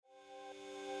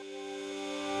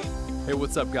Hey,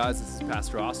 what's up, guys? This is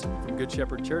Pastor Austin from Good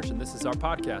Shepherd Church, and this is our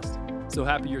podcast. So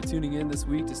happy you're tuning in this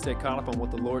week to stay caught up on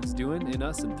what the Lord's doing in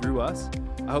us and through us.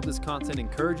 I hope this content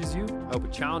encourages you. I hope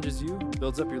it challenges you,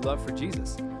 builds up your love for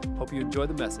Jesus. Hope you enjoy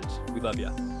the message. We love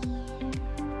you.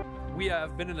 We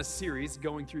have been in a series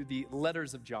going through the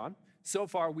letters of John. So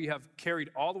far, we have carried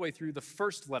all the way through the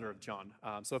first letter of John.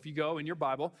 So if you go in your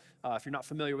Bible, if you're not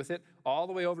familiar with it, all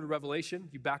the way over to Revelation,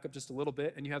 you back up just a little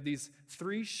bit, and you have these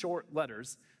three short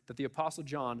letters that the Apostle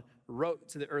John wrote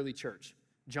to the early church.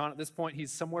 John, at this point,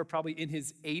 he's somewhere probably in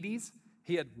his 80s.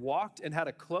 He had walked and had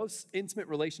a close, intimate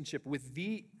relationship with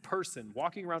the person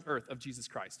walking around earth of Jesus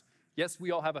Christ. Yes,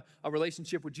 we all have a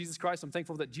relationship with Jesus Christ. I'm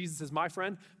thankful that Jesus is my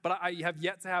friend, but I have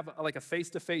yet to have a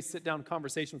face-to-face sit-down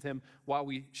conversation with him while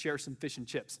we share some fish and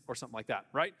chips or something like that,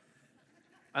 right?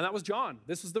 And that was John.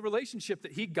 This was the relationship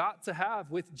that he got to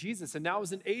have with Jesus. And now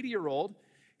as an 80-year-old,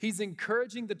 he's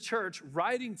encouraging the church,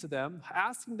 writing to them,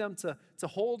 asking them to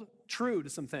hold true to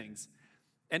some things.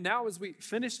 And now as we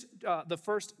finished the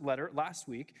first letter last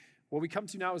week, what we come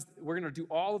to now is we're going to do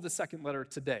all of the second letter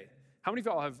today. How many of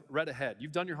y'all have read ahead?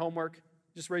 You've done your homework?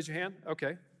 Just raise your hand.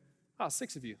 Okay.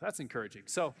 6 of you. That's encouraging.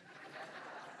 So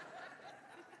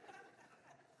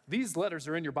these letters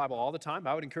are in your Bible all the time.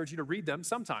 I would encourage you to read them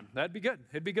sometime. That'd be good.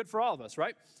 It'd be good for all of us,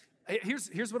 right?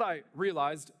 Here's what I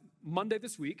realized Monday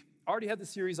this week. Already had the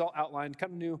series all outlined,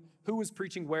 kind of knew who was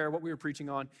preaching where, what we were preaching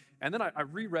on. And then I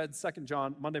reread 2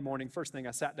 John Monday morning. First thing,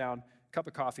 I sat down, cup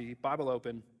of coffee, Bible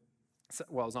open.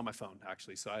 Well, it was on my phone,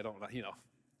 actually, so I don't,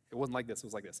 it wasn't like this, it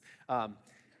was like this.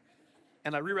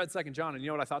 And I reread 2 John, and you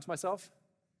know what I thought to myself?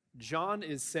 John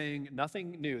is saying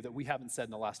nothing new that we haven't said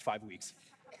in the last 5 weeks.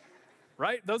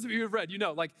 Right? Those of you who have read,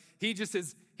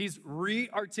 he's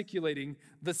re-articulating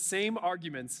the same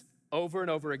arguments over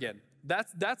and over again.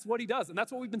 That's what he does, and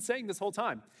that's what we've been saying this whole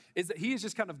time, is that he is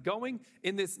just kind of going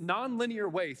in this non-linear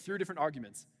way through different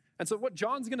arguments. And so what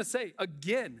John's going to say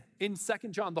again in 2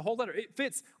 John, the whole letter, it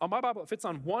fits, on my Bible, it fits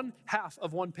on one half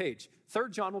of one page. 3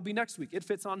 John will be next week. It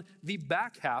fits on the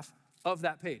back half of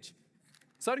that page.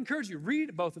 So I'd encourage you,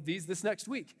 read both of these this next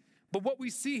week. But what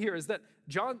we see here is that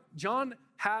John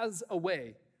has a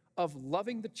way of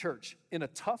loving the church in a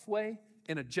tough way,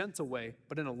 in a gentle way,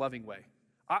 but in a loving way.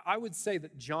 I would say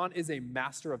that John is a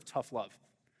master of tough love.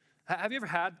 Have you ever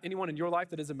had anyone in your life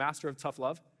that is a master of tough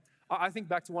love? I think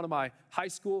back to one of my high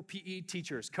school PE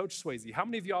teachers, Coach Swayze. How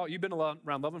many of y'all, you've been around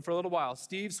Loveland for a little while.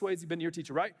 Steve Swayze, been your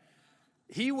teacher, right?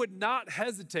 He would not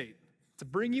hesitate to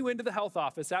bring you into the health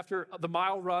office after the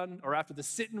mile run or after the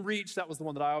sit and reach. That was the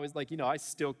one that I always I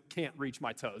still can't reach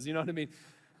my toes. You know what I mean?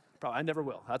 Probably, I never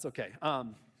will. That's okay.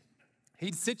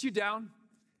 He'd sit you down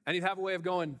and he'd have a way of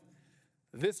going,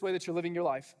 this way that you're living your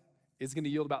life is going to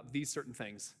yield about these certain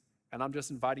things. And I'm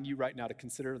just inviting you right now to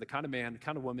consider the kind of man, the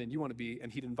kind of woman you want to be,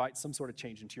 and he'd invite some sort of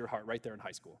change into your heart right there in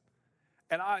high school.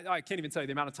 And I can't even tell you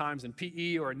the amount of times in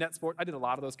PE or in net sport, I did a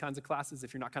lot of those kinds of classes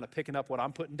if you're not kind of picking up what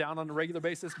I'm putting down on a regular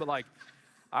basis, but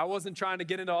I wasn't trying to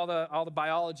get into all the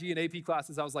biology and AP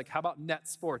classes. I was like, how about net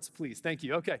sports, please? Thank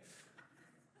you. Okay.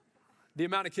 The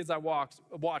amount of kids I watched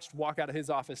walk out of his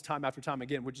office time after time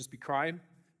again would just be crying.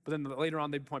 But then later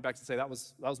on, they'd point back to say, that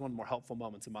was one of the more helpful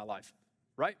moments in my life,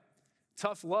 right?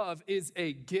 Tough love is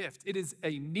a gift. It is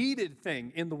a needed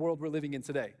thing in the world we're living in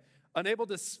today. Unable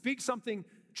to speak something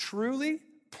truly,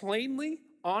 plainly,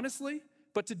 honestly,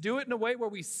 but to do it in a way where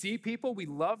we see people, we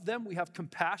love them, we have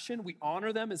compassion, we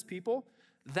honor them as people,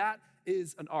 that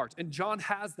is an art. And John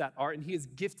has that art, and he is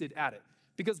gifted at it.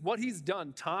 Because what he's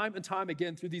done time and time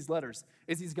again through these letters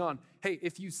is he's gone, hey,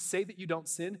 if you say that you don't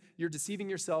sin, you're deceiving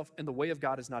yourself and the way of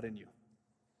God is not in you.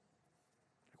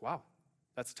 Wow,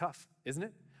 that's tough, isn't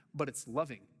it? But it's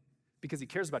loving because he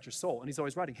cares about your soul. And he's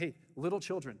always writing, hey, little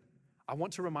children, I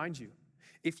want to remind you,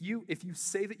 if you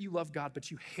say that you love God, but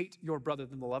you hate your brother,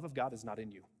 then the love of God is not in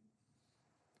you.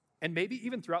 And maybe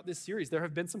even throughout this series, there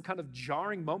have been some kind of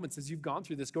jarring moments as you've gone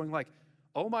through this going like,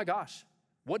 oh my gosh,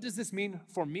 what does this mean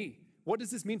for me? What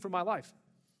does this mean for my life?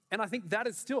 And I think that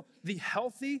is still the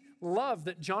healthy love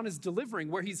that John is delivering,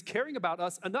 where he's caring about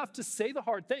us enough to say the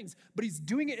hard things, but he's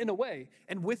doing it in a way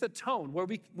and with a tone where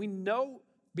we know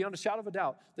beyond a shadow of a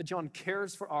doubt that John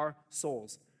cares for our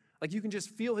souls. Like you can just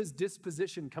feel his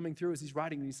disposition coming through as he's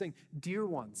writing, and he's saying, dear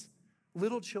ones,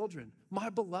 little children,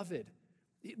 my beloved.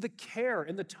 The care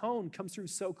and the tone comes through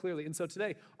so clearly. And so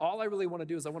today, all I really want to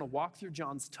do is I want to walk through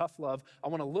John's tough love. I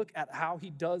want to look at how he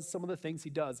does some of the things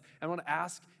he does. And I want to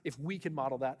ask if we can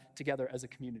model that together as a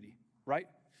community, right?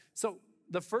 So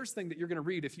the first thing that you're going to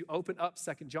read if you open up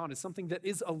 2 John is something that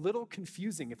is a little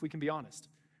confusing, if we can be honest.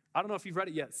 I don't know if you've read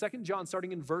it yet. 2 John,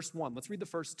 starting in verse 1. Let's read the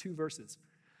first 2 verses.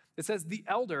 It says, the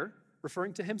elder,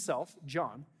 referring to himself,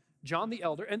 John, John the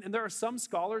elder, and there are some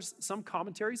scholars, some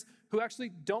commentaries, who actually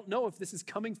don't know if this is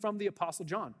coming from the Apostle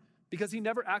John because he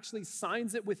never actually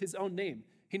signs it with his own name.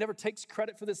 He never takes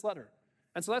credit for this letter.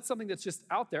 And so that's something that's just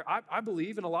out there. I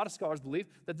believe, and a lot of scholars believe,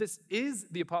 that this is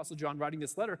the Apostle John writing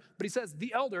this letter, but he says,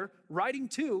 the elder writing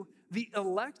to the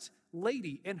elect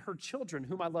lady and her children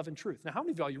whom I love in truth. Now, how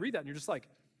many of y'all, you read that and you're just like,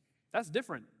 that's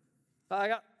different. I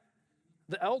got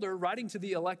the elder writing to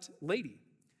the elect lady.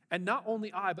 And not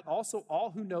only I, but also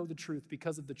all who know the truth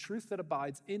because of the truth that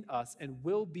abides in us and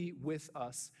will be with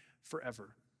us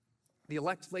forever. The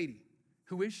elect lady,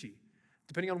 who is she?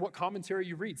 Depending on what commentary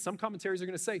you read, some commentaries are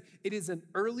going to say it is an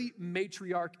early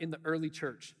matriarch in the early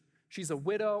church. She's a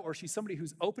widow or she's somebody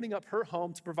who's opening up her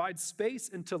home to provide space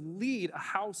and to lead a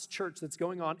house church that's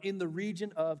going on in the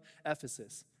region of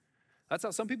Ephesus. That's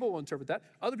how some people will interpret that.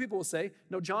 Other people will say,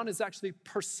 no, John is actually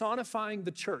personifying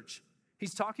the church.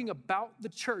 He's talking about the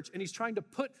church, and he's trying to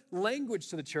put language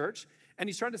to the church, and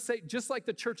he's trying to say, just like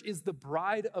the church is the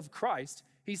bride of Christ,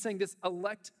 he's saying this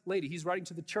elect lady, he's writing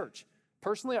to the church.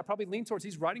 Personally, I probably lean towards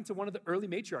he's writing to one of the early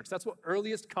matriarchs. That's what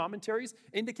earliest commentaries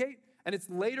indicate, and it's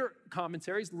later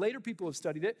commentaries, later people who have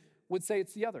studied it, would say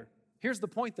it's the other. Here's the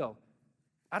point, though.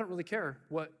 I don't really care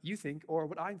what you think or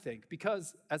what I think,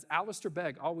 because as Alistair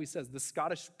Begg always says, the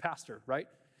Scottish pastor, right?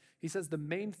 He says the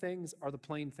main things are the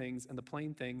plain things, and the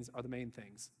plain things are the main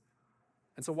things.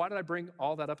 And so why did I bring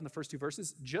all that up in the first two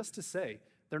verses? Just to say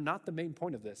they're not the main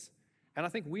point of this. And I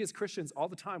think we as Christians all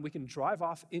the time, we can drive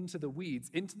off into the weeds,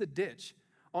 into the ditch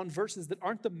on verses that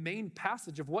aren't the main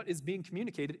passage of what is being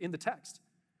communicated in the text.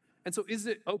 And so is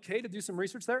it okay to do some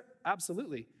research there?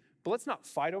 Absolutely. But let's not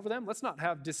fight over them. Let's not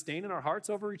have disdain in our hearts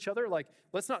over each other.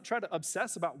 Let's not try to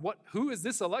obsess about who is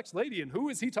this elect lady and who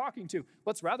is he talking to?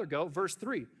 Let's rather go verse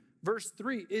 3. Verse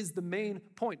 3 is the main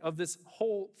point of this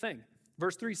whole thing.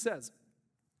 Verse 3 says,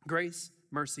 grace,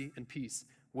 mercy, and peace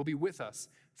will be with us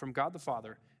from God the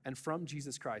Father and from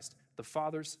Jesus Christ, the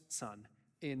Father's Son,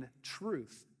 in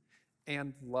truth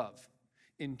and love.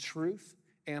 In truth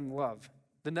and love.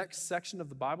 The next section of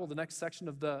the Bible, the next section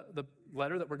of the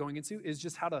letter that we're going into is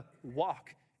just how to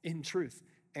walk in truth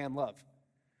and love.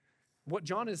 What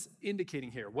John is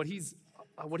indicating here, what he's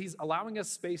allowing us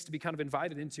space to be kind of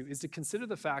invited into is to consider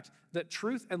the fact that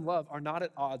truth and love are not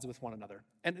at odds with one another.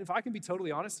 And if I can be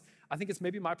totally honest, I think it's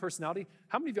maybe my personality.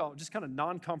 How many of y'all are just kind of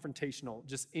non-confrontational,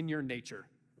 just in your nature?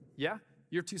 Yeah?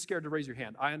 You're too scared to raise your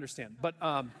hand. I understand. But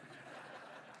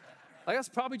that's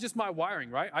probably just my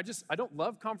wiring, right? I don't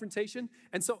love confrontation.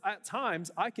 And so at times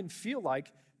I can feel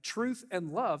like truth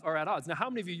and love are at odds. Now, how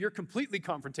many of you, you're completely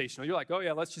confrontational? You're like, oh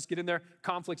yeah, let's just get in there.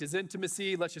 Conflict is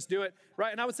intimacy. Let's just do it,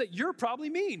 right? And I would say, you're probably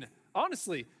mean,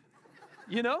 honestly.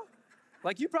 You know?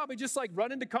 You probably just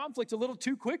run into conflict a little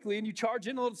too quickly and you charge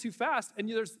in a little too fast and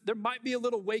there might be a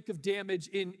little wake of damage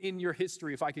in your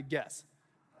history, if I could guess.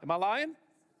 Am I lying?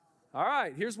 All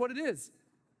right, here's what it is.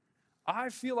 I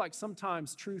feel like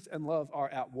sometimes truth and love are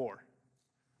at war.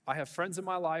 I have friends in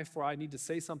my life where I need to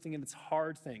say something and it's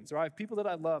hard things. Or I have people that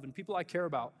I love and people I care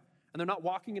about, and they're not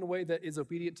walking in a way that is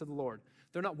obedient to the Lord.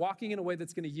 They're not walking in a way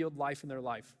that's going to yield life in their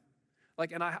life.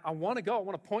 And I want to go, I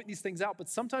want to point these things out, but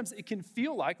sometimes it can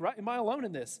feel like, right, am I alone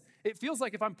in this? It feels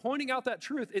like if I'm pointing out that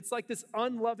truth, it's like this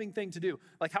unloving thing to do.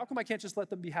 How come I can't just let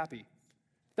them be happy?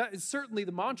 That is certainly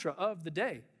the mantra of the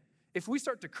day. If we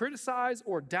start to criticize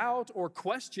or doubt or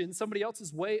question somebody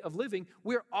else's way of living,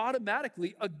 we're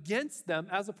automatically against them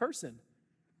as a person.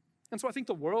 And so I think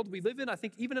the world we live in, I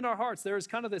think even in our hearts, there is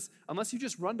kind of this, unless you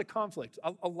just run to conflict,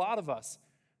 a lot of us,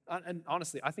 and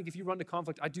honestly, I think if you run to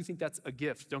conflict, I do think that's a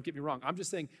gift. Don't get me wrong. I'm just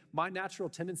saying my natural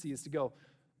tendency is to go,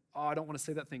 oh, I don't want to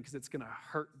say that thing because it's going to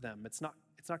hurt them. It's not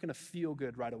going to feel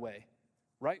good right away,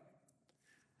 right?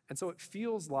 And so it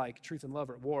feels like truth and love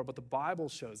are at war, but the Bible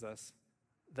shows us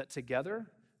that together,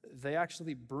 they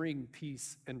actually bring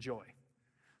peace and joy.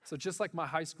 So just like my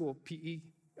high school PE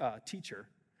teacher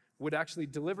would actually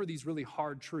deliver these really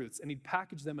hard truths, and he'd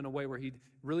package them in a way where he'd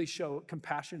really show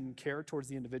compassion and care towards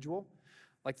the individual,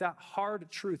 that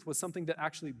hard truth was something that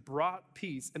actually brought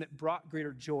peace and it brought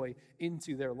greater joy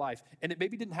into their life. And it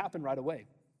maybe didn't happen right away.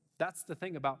 That's the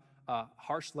thing about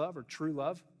harsh love or true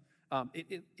love.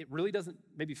 It really doesn't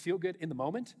maybe feel good in the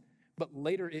moment, but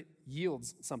later it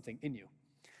yields something in you.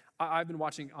 I've been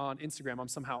watching on Instagram. I'm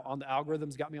somehow on the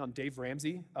algorithms, got me on Dave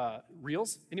Ramsey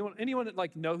Reels. Anyone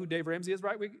know who Dave Ramsey is,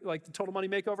 right? The Total Money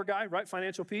Makeover guy, right?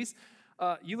 Financial Peace.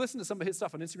 You listen to some of his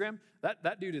stuff on Instagram.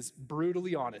 That dude is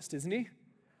brutally honest, isn't he?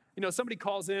 Somebody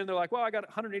calls in, they're like, well, I got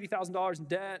 $180,000 in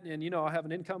debt, and I have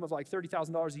an income of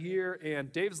 $30,000 a year.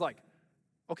 And Dave's like,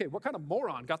 okay, what kind of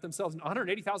moron got themselves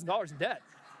 $180,000 in debt?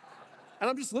 And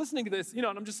I'm just listening to this, and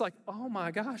I'm just like, oh my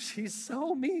gosh, he's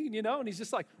so mean, And he's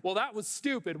just like, well, that was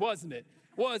stupid, wasn't it?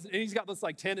 And he's got this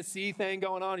like Tennessee thing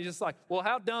going on. He's just like, well,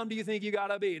 how dumb do you think you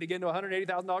gotta be to get into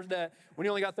 $180,000 debt when you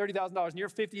only got $30,000 and you're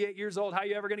 58 years old? How are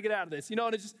you ever gonna get out of this? And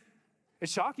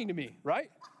it's shocking to me,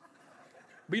 right?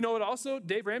 But you know what also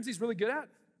Dave Ramsey's really good at?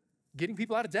 Getting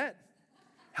people out of debt,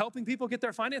 helping people get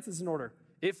their finances in order.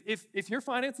 If your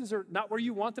finances are not where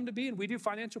you want them to be, and we do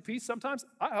financial peace sometimes,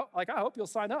 I hope you'll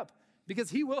sign up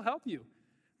because he will help you.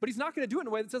 But he's not going to do it in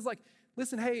a way that says like,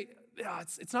 listen, hey,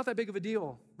 it's not that big of a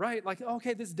deal, right? Like,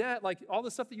 okay, this debt, like all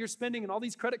the stuff that you're spending and all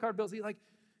these credit card bills,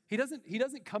 he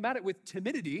doesn't come at it with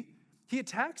timidity. He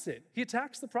attacks it. He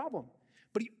attacks the problem.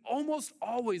 But he almost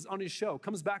always on his show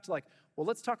comes back to like, well,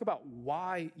 let's talk about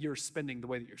why you're spending the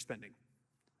way that you're spending.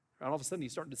 And all of a sudden,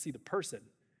 he's starting to see the person,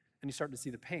 and he's starting to see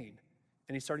the pain.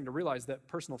 And he's starting to realize that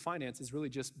personal finance is really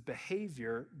just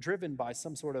behavior driven by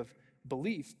some sort of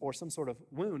belief or some sort of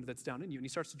wound that's down in you, and he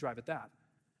starts to drive at that,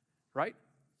 right?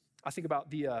 I think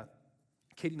about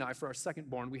Katie and I, for our second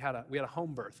born, we had a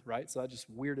home birth, right? So that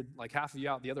just weirded like half of you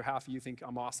out. The other half of you think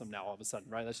I'm awesome now all of a sudden,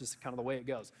 right? That's just kind of the way it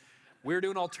goes. We were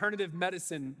doing alternative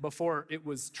medicine before it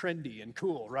was trendy and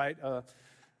cool, right?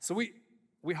 So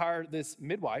we hired this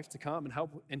midwife to come and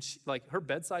help, and she, like her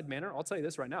bedside manner, I'll tell you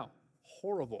this right now,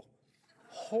 horrible.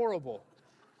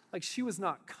 Like she was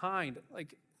not kind.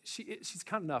 Like she's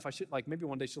kind enough. I should like maybe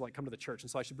one day she'll like come to the church, and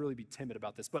so I should really be timid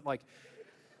about this. But like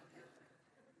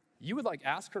you would like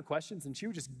ask her questions, and she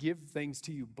would just give things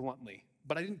to you bluntly.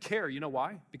 But I didn't care. You know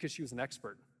why? Because she was an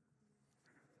expert.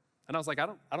 And I was like, I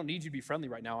don't need you to be friendly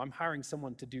right now. I'm hiring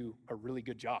someone to do a really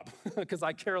good job because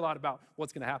I care a lot about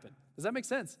what's going to happen. Does that make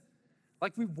sense?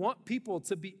 Like we want people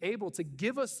to be able to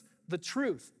give us the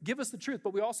truth,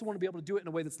 but we also want to be able to do it in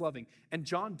a way that's loving. And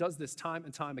John does this time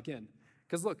and time again.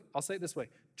 Because look, I'll say it this way.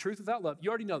 Truth without love, you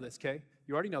already know this, okay?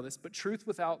 You already know this, but truth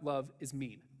without love is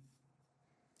mean.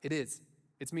 It is.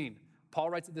 It's mean. Paul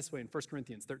writes it this way in 1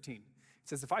 Corinthians 13. He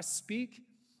says, if I speak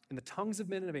in the tongues of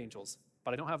men and of angels,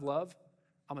 but I don't have love,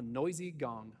 I'm a noisy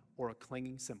gong or a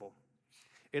clanging cymbal.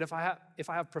 And if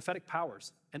I have prophetic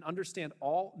powers and understand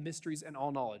all mysteries and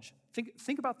all knowledge,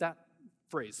 think about that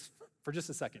phrase for just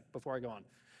a second before I go on.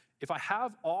 If I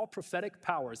have all prophetic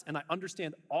powers and I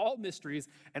understand all mysteries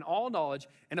and all knowledge,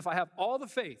 and if I have all the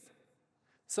faith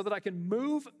so that I can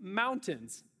move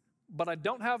mountains, but I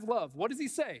don't have love, what does he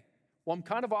say? Well, I'm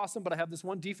kind of awesome, but I have this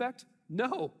one defect?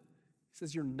 No. He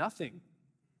says, you're nothing.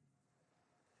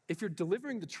 If you're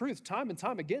delivering the truth time and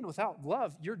time again without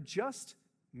love, you're just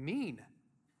mean.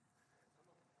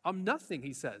 I'm nothing,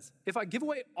 he says. If I give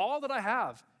away all that I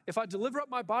have, if I deliver up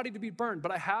my body to be burned,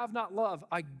 but I have not love,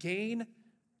 I gain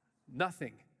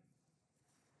nothing.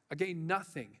 I gain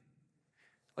nothing.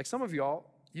 Like some of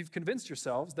y'all, you've convinced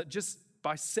yourselves that just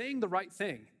by saying the right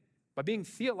thing, by being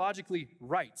theologically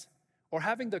right, or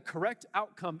having the correct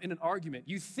outcome in an argument,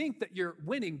 you think that you're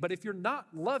winning, but if you're not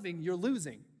loving, you're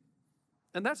losing.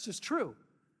 And that's just true.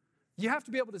 You have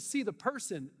to be able to see the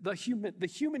person, the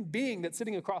human being that's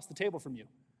sitting across the table from you.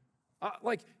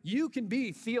 Like you can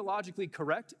be theologically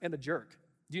correct and a jerk.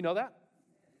 Do you know that?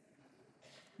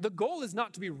 The goal is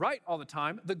not to be right all the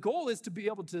time. The goal is to be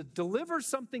able to deliver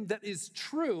something that is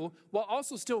true while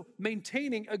also still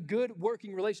maintaining a good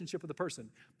working relationship with the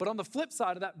person. But on the flip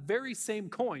side of that very same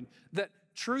coin, that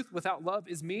truth without love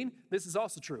is mean, this is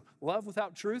also true. Love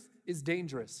without truth is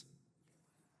dangerous.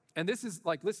 And this is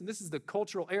like, listen, this is the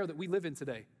cultural era that we live in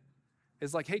today.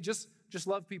 It's like, hey, just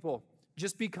love people.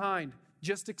 Just be kind.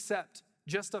 Just accept.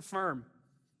 Just affirm.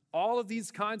 All of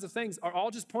these kinds of things are all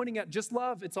just pointing at just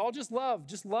love. It's all just love.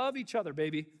 Just love each other,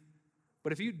 baby.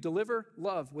 But if you deliver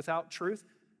love without truth,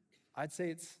 I'd say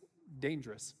it's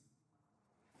dangerous.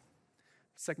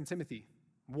 2 Timothy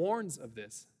warns of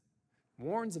this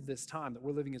time that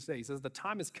we're living in today. He says, the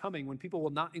time is coming when people will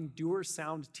not endure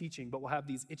sound teaching, but will have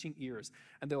these itching ears,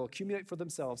 and they will accumulate for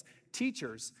themselves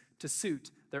teachers to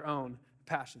suit their own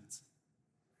passions.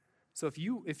 So if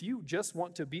you just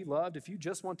want to be loved, if you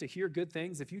just want to hear good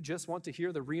things, if you just want to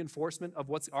hear the reinforcement of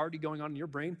what's already going on in your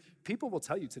brain, people will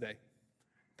tell you today.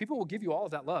 People will give you all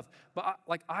of that love. But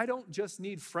I don't just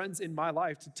need friends in my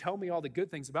life to tell me all the good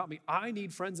things about me. I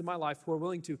need friends in my life who are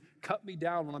willing to cut me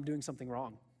down when I'm doing something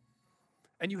wrong.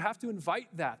 And you have to invite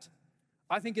that.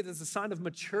 I think it is a sign of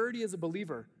maturity as a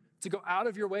believer to go out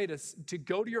of your way to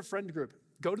go to your friend group,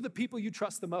 go to the people you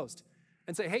trust the most,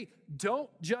 and say, hey, don't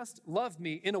just love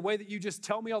me in a way that you just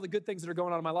tell me all the good things that are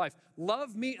going on in my life.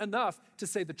 Love me enough to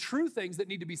say the true things that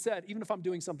need to be said, even if I'm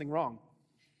doing something wrong.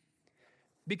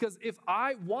 Because if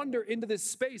I wander into this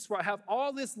space where I have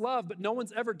all this love, but no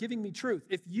one's ever giving me truth,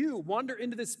 if you wander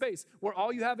into this space where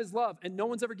all you have is love and no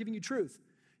one's ever giving you truth,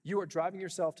 You are driving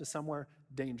yourself to somewhere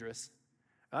dangerous.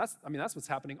 That's what's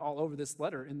happening all over this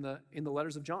letter in the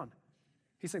letters of John.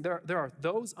 He's saying there are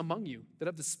those among you that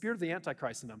have the spirit of the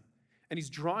Antichrist in them. And he's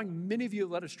drawing many of you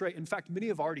led astray. In fact, many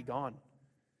have already gone. And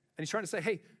he's trying to say,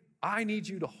 hey, I need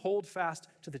you to hold fast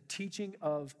to the teaching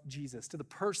of Jesus, to the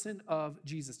person of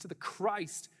Jesus, to the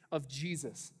Christ of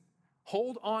Jesus.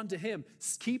 Hold on to him.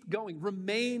 Keep going.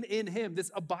 Remain in him.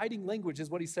 This abiding language is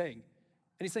what he's saying.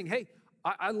 And he's saying, hey,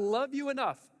 I love you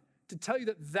enough to tell you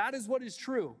that that is what is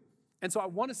true. And so I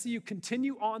want to see you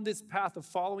continue on this path of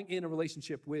following in a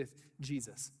relationship with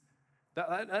Jesus.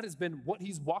 That has been what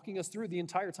he's walking us through the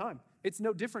entire time. It's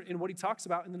no different in what he talks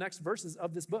about in the next verses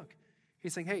of this book.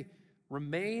 He's saying, hey,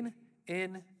 remain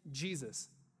in Jesus.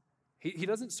 He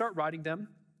doesn't start writing them,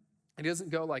 and he doesn't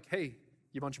go like, hey,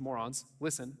 you bunch of morons,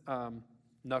 listen,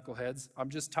 knuckleheads, I'm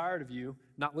just tired of you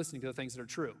not listening to the things that are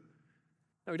true.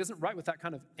 No, he doesn't write with that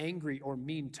kind of angry or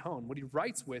mean tone. What he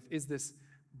writes with is this,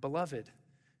 beloved,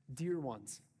 dear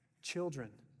ones, children,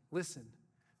 listen,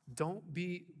 don't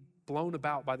be blown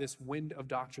about by this wind of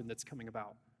doctrine that's coming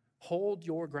about. Hold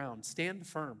your ground, stand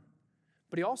firm.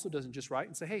 But he also doesn't just write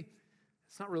and say, hey,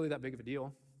 it's not really that big of a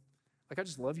deal. Like, I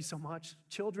just love you so much.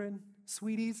 Children,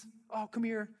 sweeties, oh, come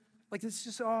here. Like, this is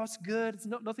just, oh, it's good. It's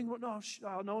nothing,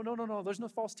 no. There's no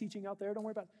false teaching out there. Don't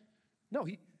worry about it. No,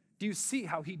 do you see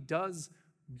how he does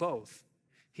both?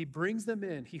 He brings them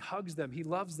in. He hugs them. He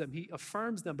loves them. He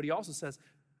affirms them. But he also says,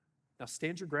 now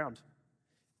stand your ground.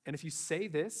 And if you say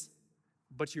this,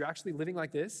 but you're actually living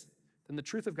like this, then the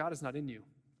truth of God is not in you.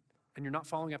 And you're not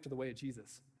following after the way of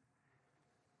Jesus.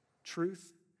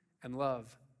 Truth and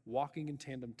love walking in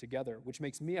tandem together, which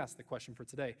makes me ask the question for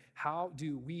today. How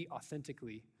do we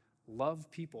authentically love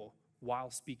people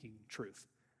while speaking truth?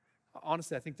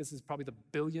 Honestly, I think this is probably the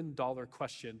billion-dollar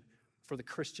question for the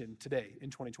Christian today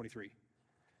in 2023.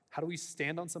 How do we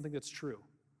stand on something that's true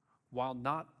while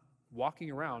not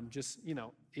walking around just,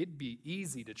 it'd be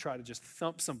easy to try to just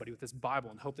thump somebody with this Bible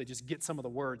and hope they just get some of the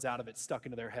words out of it stuck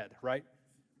into their head, right?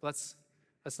 But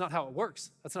that's not how it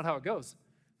works. That's not how it goes.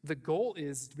 The goal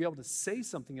is to be able to say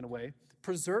something in a way,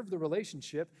 preserve the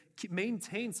relationship,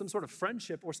 maintain some sort of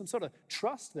friendship or some sort of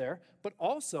trust there, but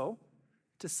also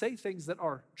to say things that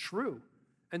are true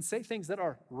and say things that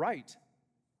are right.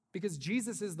 Because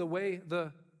Jesus is the way,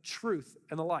 the truth,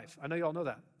 and the life. I know you all know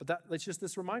that, but it's just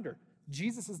this reminder.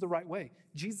 Jesus is the right way.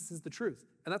 Jesus is the truth.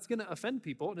 And that's going to offend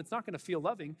people, and it's not going to feel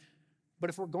loving. But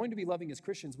if we're going to be loving as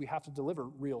Christians, we have to deliver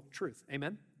real truth.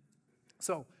 Amen?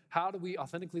 So how do we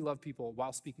authentically love people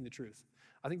while speaking the truth?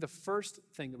 I think the first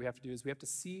thing that we have to do is we have to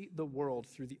see the world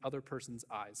through the other person's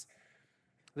eyes.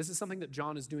 This is something that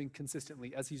John is doing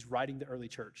consistently as he's writing the early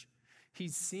church.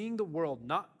 He's seeing the world,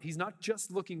 he's not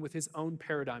just looking with his own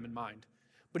paradigm in mind,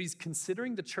 but he's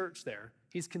considering the church there.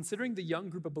 He's considering the young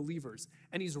group of believers,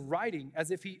 and he's writing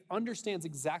as if he understands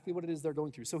exactly what it is they're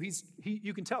going through. So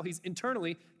you can tell he's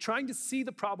internally trying to see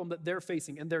the problem that they're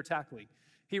facing and they're tackling.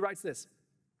 He writes this.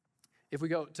 If we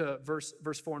go to verse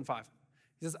 4 and 5,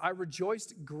 he says, I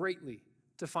rejoiced greatly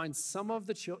to find some of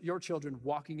your children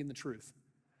walking in the truth.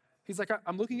 He's like,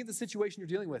 I'm looking at the situation you're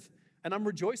dealing with, and I'm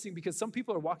rejoicing because some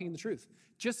people are walking in the truth,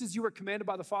 just as you were commanded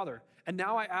by the Father. And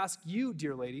now I ask you,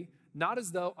 dear lady, not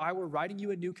as though I were writing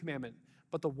you a new commandment,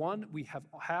 but the one we have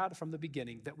had from the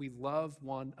beginning, that we love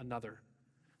one another.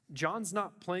 John's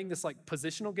not playing this like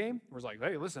positional game where it's like,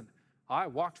 hey, listen, I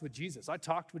walked with Jesus. I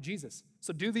talked with Jesus.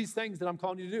 So do these things that I'm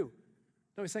calling you to do.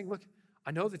 No, he's saying, look,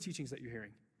 I know the teachings that you're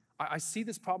hearing. I see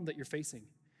this problem that you're facing.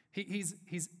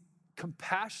 He's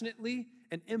compassionately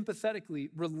and empathetically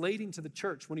relating to the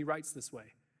church when he writes this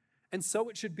way. And so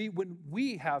it should be when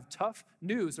we have tough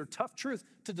news or tough truth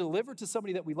to deliver to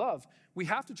somebody that we love. We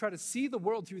have to try to see the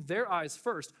world through their eyes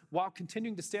first while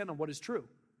continuing to stand on what is true.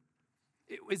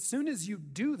 As soon as you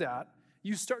do that,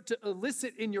 you start to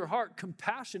elicit in your heart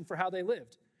compassion for how they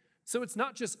lived. So it's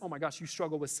not just, oh my gosh, you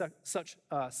struggle with such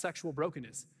sexual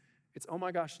brokenness. It's, oh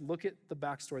my gosh, look at the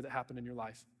backstory that happened in your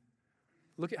life.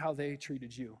 Look at how they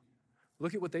treated you.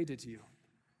 Look at what they did to you.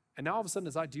 And now all of a sudden,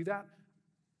 as I do that,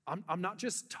 I'm not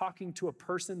just talking to a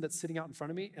person that's sitting out in front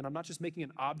of me, and I'm not just making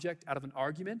an object out of an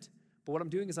argument, but what I'm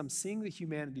doing is I'm seeing the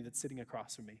humanity that's sitting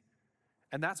across from me.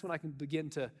 And that's when I can begin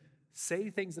to say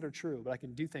things that are true, but I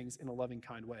can do things in a loving,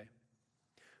 kind way.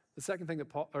 The second thing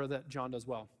that John does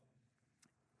well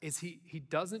is he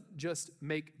doesn't just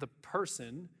make the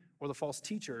person or the false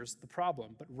teachers the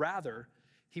problem, but rather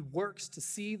he works to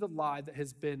see the lie that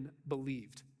has been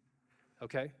believed.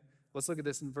 Okay? Let's look at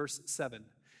this in verse 7.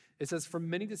 It says, for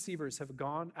many deceivers have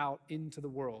gone out into the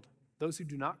world, those who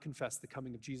do not confess the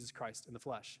coming of Jesus Christ in the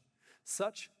flesh.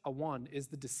 Such a one is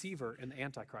the deceiver and the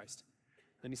Antichrist.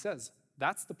 Then he says,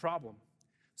 that's the problem.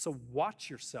 So watch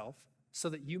yourself so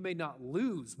that you may not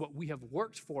lose what we have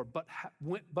worked for, but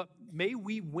may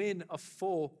we win a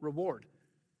full reward.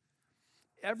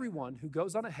 Everyone who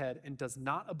goes on ahead and does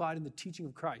not abide in the teaching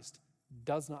of Christ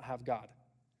does not have God.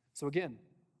 So again,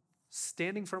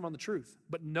 standing firm on the truth.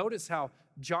 But notice how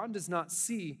John does not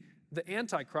see the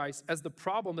Antichrist as the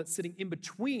problem that's sitting in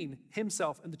between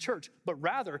himself and the church, but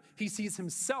rather he sees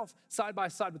himself side by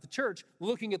side with the church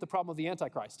looking at the problem of the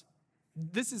Antichrist.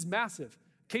 This is massive.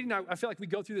 Katie and I feel like we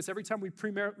go through this every time we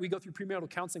go through premarital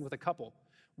counseling with a couple.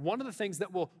 One of the things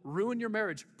that will ruin your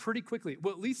marriage pretty quickly,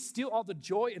 will at least steal all the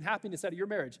joy and happiness out of your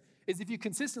marriage, is if you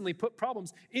consistently put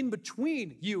problems in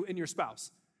between you and your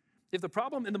spouse. If the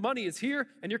problem and the money is here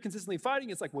and you're consistently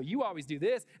fighting, it's like, well, you always do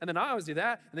this, and then I always do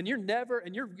that, and then you're never,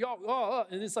 and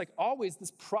and it's like always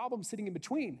this problem sitting in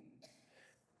between.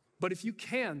 But if you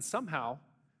can somehow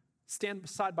stand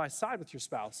side by side with your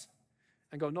spouse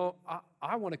and go, no,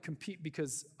 I want to compete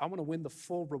because I want to win the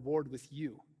full reward with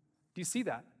you. Do you see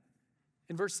that?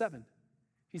 In verse 7,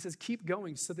 he says, keep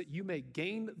going so that you may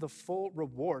gain the full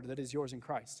reward that is yours in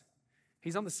Christ.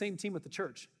 He's on the same team with the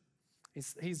church.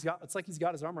 It's like he's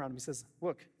got his arm around him. He says,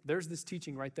 look, there's this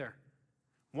teaching right there.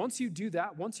 Once you do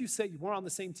that, once you say we're on the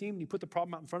same team and you put the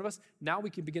problem out in front of us, now we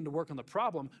can begin to work on the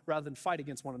problem rather than fight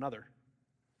against one another.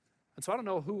 And so I don't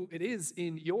know who it is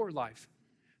in your life.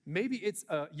 Maybe it's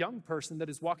a young person that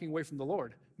is walking away from the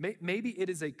Lord. Maybe it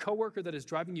is a coworker that is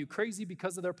driving you crazy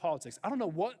because of their politics. I don't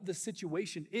know what the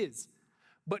situation is,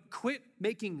 but quit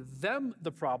making them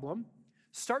the problem.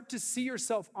 Start to see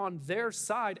yourself on their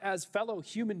side as fellow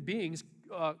human beings,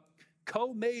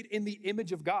 co-made in the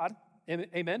image of God.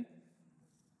 Amen?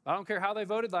 I don't care how they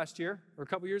voted last year or a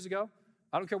couple years ago.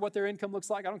 I don't care what their income looks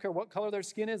like. I don't care what color their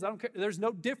skin is. I don't care. There's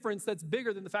no difference that's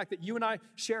bigger than the fact that you and I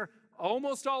share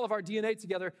almost all of our DNA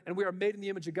together, and we are made in the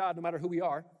image of God no matter who we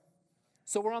are.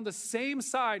 So we're on the same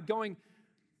side going,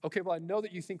 okay, well, I know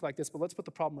that you think like this, but let's put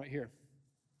the problem right here.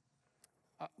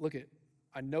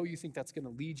 I know you think that's going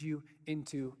to lead you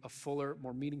into a fuller,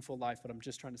 more meaningful life, but I'm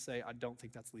just trying to say I don't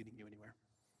think that's leading you anywhere.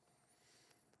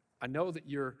 I know that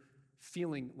you're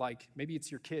feeling like maybe it's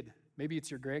your kid, maybe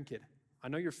it's your grandkid. I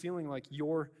know you're feeling like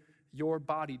your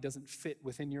body doesn't fit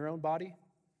within your own body,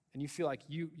 and you feel like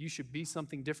you should be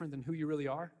something different than who you really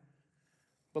are.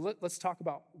 But let's talk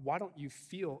about, why don't you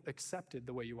feel accepted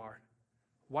the way you are?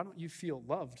 Why don't you feel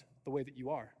loved the way that you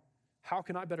are? How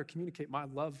can I better communicate my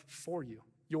love for you?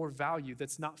 Your value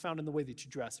that's not found in the way that you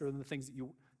dress or in the things that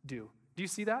you do. Do you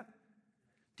see that?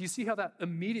 Do you see how that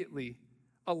immediately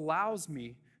allows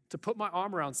me to put my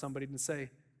arm around somebody and say,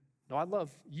 no, I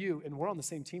love you and we're on the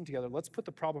same team together. Let's put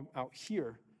the problem out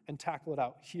here and tackle it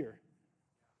out here.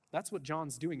 That's what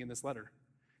John's doing in this letter.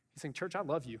 He's saying, church, I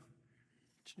love you.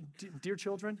 Dear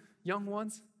children, young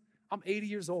ones, I'm 80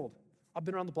 years old. I've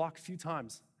been around the block a few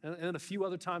times and a few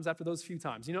other times after those few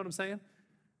times. You know what I'm saying?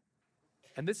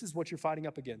 And this is what you're fighting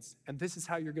up against. And this is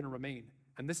how you're going to remain.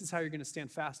 And this is how you're going to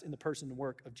stand fast in the person and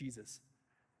work of Jesus.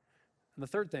 And the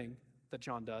third thing that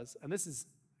John does, and this is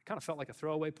kind of felt like a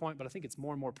throwaway point, but I think it's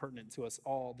more and more pertinent to us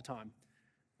all the time.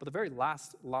 But the very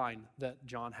last line that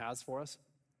John has for us,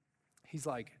 he's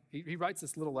like, he writes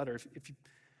this little letter. If you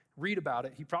read about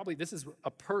it, this is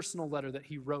a personal letter that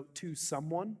he wrote to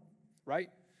someone, right?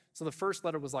 So the first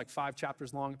letter was like 5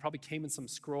 chapters long. It probably came in some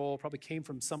scroll, probably came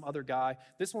from some other guy.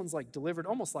 This one's like delivered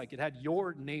almost like it had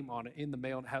your name on it in the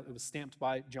mail, and it was stamped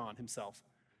by John himself,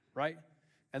 right?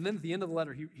 And then at the end of the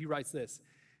letter, he writes this.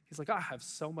 He's like, I have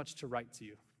so much to write to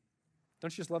you.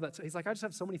 Don't you just love that? He's like, I just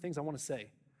have so many things I want to say,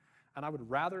 and I would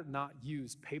rather not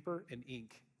use paper and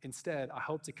ink. Instead, I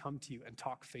hope to come to you and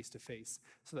talk face to face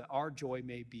so that our joy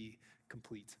may be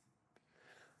complete.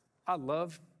 I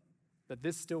love that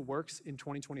this still works in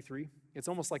 2023. It's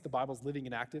almost like the Bible's living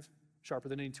and active, sharper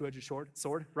than any two-edged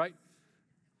sword, right?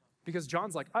 Because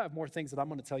John's like, I have more things that I'm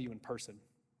going to tell you in person.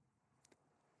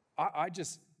 I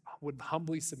just would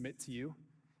humbly submit to you,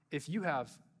 if you have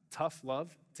tough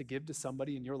love to give to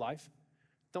somebody in your life,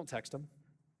 don't text them.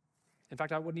 In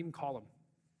fact, I wouldn't even call them.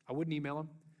 I wouldn't email them.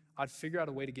 I'd figure out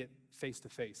a way to get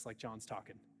face-to-face like John's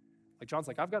talking. Like John's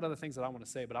like, I've got other things that I want to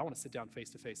say, but I want to sit down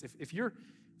face-to-face. If you're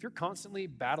constantly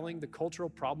battling the cultural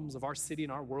problems of our city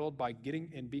and our world by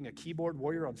getting and being a keyboard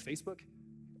warrior on Facebook,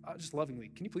 just lovingly,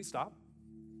 can you please stop?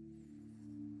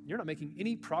 You're not making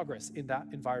any progress in that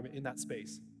environment, in that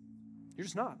space. You're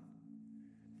just not.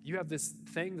 You have this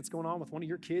thing that's going on with one of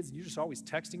your kids, and you're just always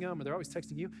texting them, or they're always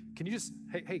texting you. Can you just,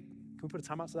 hey, can we put a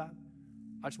time out to that?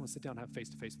 I just want to sit down and have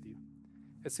face-to-face with you.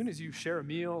 As soon as you share a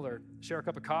meal or share a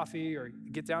cup of coffee or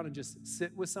get down and just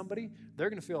sit with somebody, they're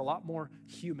going to feel a lot more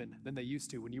human than they used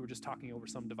to when you were just talking over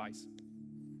some device.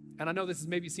 And I know this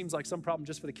maybe seems like some problem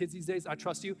just for the kids these days. I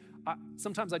trust you.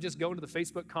 Sometimes I just go into the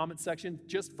Facebook comment section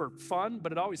just for fun,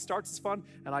 but it always starts as fun,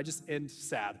 and I just end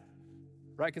sad,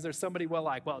 right? Because there's somebody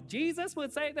well, Jesus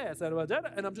would say this,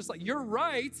 and I'm just like, you're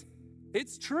right.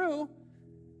 It's true,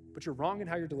 but you're wrong in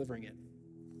how you're delivering it.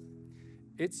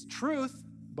 It's truth,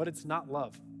 but it's not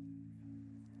love.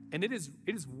 And it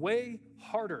is way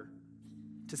harder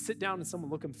to sit down and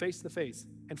someone look them face to face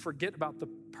and forget about the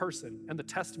person and the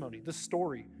testimony, the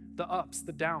story, the ups,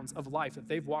 the downs of life that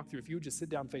they've walked through if you would just sit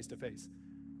down face to face.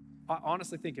 I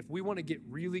honestly think if we want to get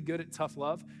really good at tough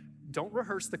love, don't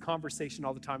rehearse the conversation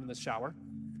all the time in the shower.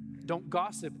 Don't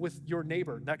gossip with your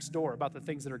neighbor next door about the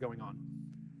things that are going on.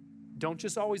 Don't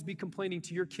just always be complaining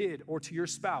to your kid or to your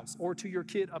spouse or to your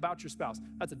kid about your spouse.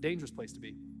 That's a dangerous place to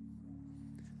be.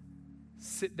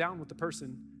 Sit down with the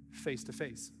person face to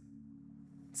face.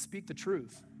 Speak the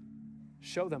truth.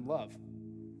 Show them love.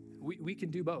 We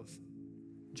can do both.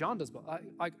 John does both.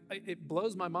 It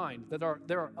blows my mind that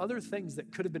there are other things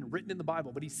that could have been written in the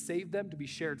Bible, but he saved them to be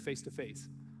shared face to face.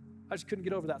 I just couldn't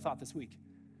get over that thought this week.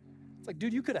 It's like,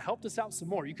 dude, you could have helped us out some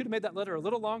more. You could have made that letter a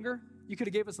little longer. You could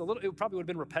have gave us a little, it probably would have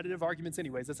been repetitive arguments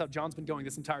anyways. That's how John's been going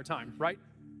this entire time, right?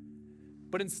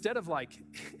 But instead of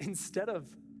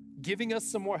giving us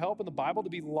some more help in the Bible to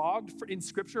be logged in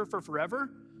Scripture for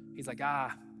forever, he's like,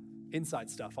 inside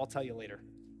stuff, I'll tell you later,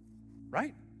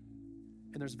 right?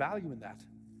 And there's value in that.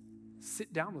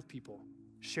 Sit down with people,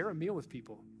 share a meal with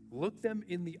people, look them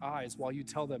in the eyes while you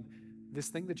tell them, this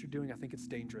thing that you're doing, I think it's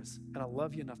dangerous, and I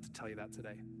love you enough to tell you that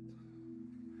today.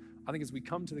 I think as we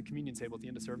come to the communion table at the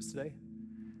end of service today,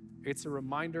 it's a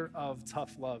reminder of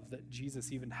tough love that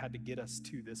Jesus even had to get us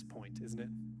to this point, isn't it?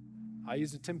 I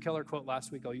used a Tim Keller quote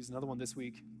last week. I'll use another one this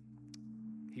week.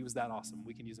 He was that awesome.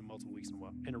 We can use him multiple weeks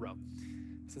in a row.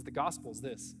 It says, the gospel is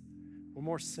this: we're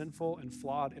more sinful and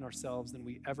flawed in ourselves than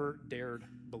we ever dared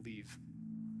believe.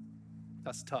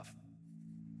 That's tough.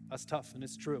 That's tough, and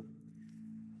it's true.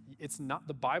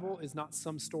 The Bible is not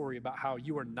some story about how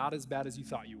you are not as bad as you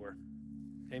thought you were.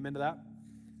 Amen to that?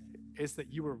 It's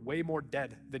that you were way more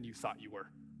dead than you thought you were.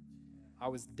 I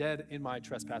was dead in my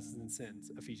trespasses and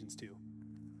sins, Ephesians 2.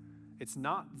 It's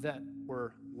not that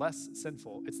we're less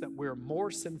sinful. It's that we're more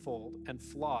sinful and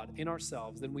flawed in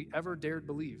ourselves than we ever dared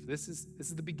believe. This is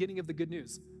the beginning of the good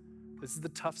news. This is the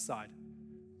tough side.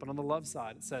 But on the love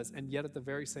side, it says, and yet at the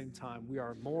very same time, we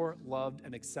are more loved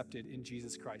and accepted in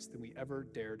Jesus Christ than we ever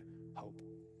dared hope.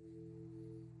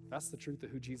 That's the truth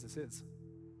of who Jesus is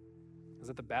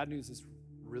that the bad news is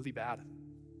really bad.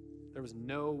 There was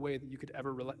no way that you could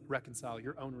ever reconcile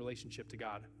your own relationship to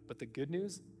God. But the good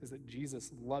news is that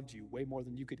Jesus loved you way more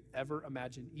than you could ever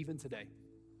imagine, even today.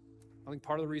 I think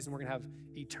part of the reason we're going to have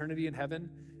eternity in heaven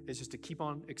is just to keep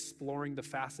on exploring the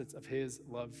facets of his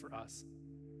love for us.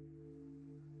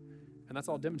 And that's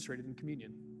all demonstrated in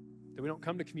communion. That we don't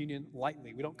come to communion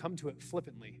lightly. We don't come to it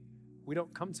flippantly. We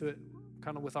don't come to it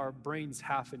kind of with our brains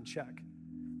half in check.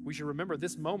 We should remember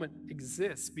this moment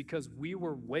exists because we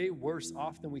were way worse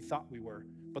off than we thought we were.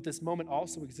 But this moment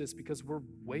also exists because we're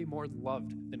way more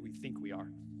loved than we think we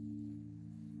are.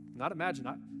 Not imagine,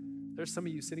 there's some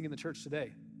of you sitting in the church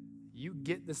today. You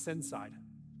get the sin side.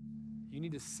 You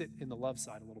need to sit in the love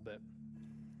side a little bit.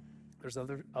 There's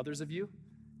others of you,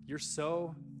 you're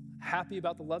so happy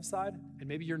about the love side, and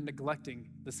maybe you're neglecting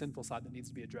the sinful side that needs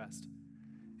to be addressed.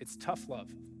 It's tough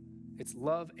love. It's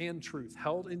love and truth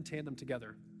held in tandem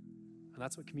together. And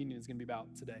that's what communion is going to be about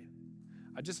today.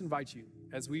 I just invite you,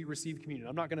 as we receive communion,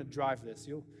 I'm not going to drive this.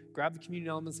 You'll grab the communion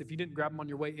elements. If you didn't grab them on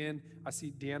your way in, I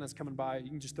see Deanna's coming by. You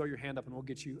can just throw your hand up and we'll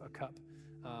get you a cup.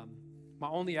 My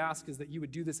only ask is that you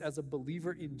would do this as a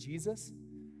believer in Jesus.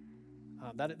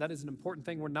 That is an important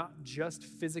thing. We're not just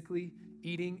physically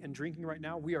eating and drinking right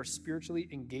now. We are spiritually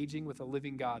engaging with a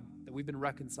living God that we've been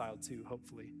reconciled to,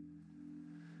 hopefully.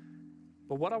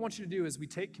 But what I want you to do as we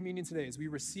take communion today, as we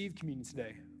receive communion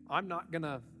today, I'm not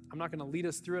gonna lead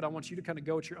us through it. I want you to kind of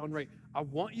go at your own rate. I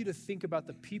want you to think about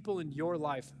the people in your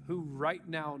life who right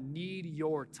now need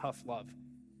your tough love.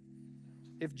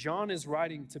 If John is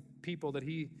writing to people that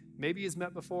he maybe has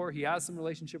met before, he has some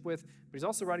relationship with, but he's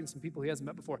also writing to some people he hasn't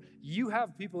met before, you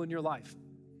have people in your life.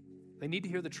 They need to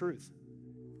hear the truth.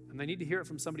 And they need to hear it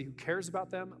from somebody who cares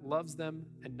about them, loves them,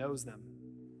 and knows them.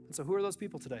 And so who are those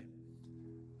people today?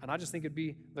 And I just think it'd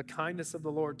be the kindness of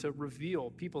the Lord to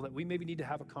reveal people that we maybe need to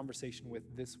have a conversation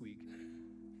with this week.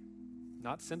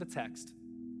 Not send a text,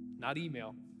 not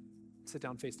email, sit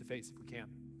down face to face if we can,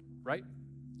 right?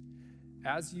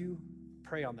 As you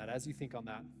pray on that, as you think on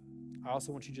that, I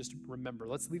also want you just to remember,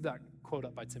 let's leave that quote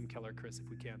up by Tim Keller, Chris, if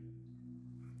we can,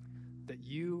 that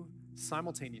you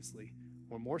simultaneously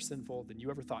were more sinful than you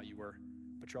ever thought you were,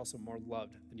 but you're also more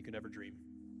loved than you could ever dream.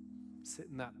 Sit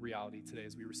in that reality today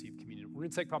as we receive communion. We're going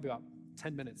to take probably about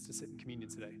 10 minutes to sit in communion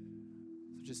today.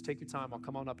 So just take your time. I'll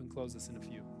come on up and close this in a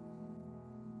few.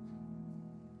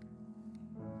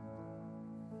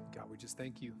 God, we just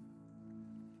thank you.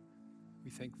 We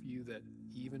thank you that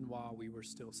even while we were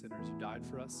still sinners, you died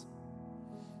for us.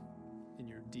 In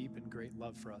your deep and great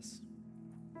love for us,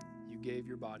 you gave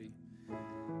your body,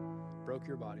 broke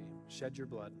your body, shed your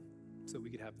blood, so we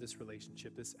could have this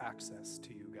relationship, this access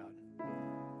to you, God.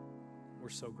 We're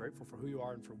so grateful for who you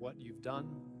are and for what you've done.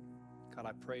 God,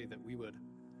 I pray that we would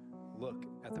look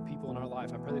at the people in our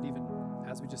life. I pray that even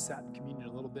as we just sat in communion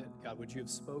a little bit, God, would you have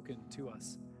spoken to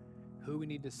us who we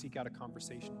need to seek out a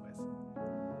conversation with,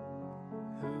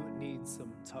 who needs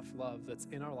some tough love that's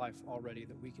in our life already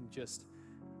that we can just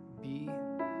be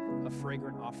a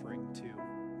fragrant offering to.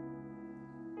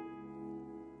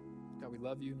 God, we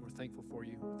love you and we're thankful for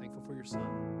you. We're thankful for your son.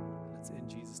 And it's in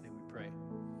Jesus' name we pray.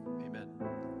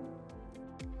 Amen.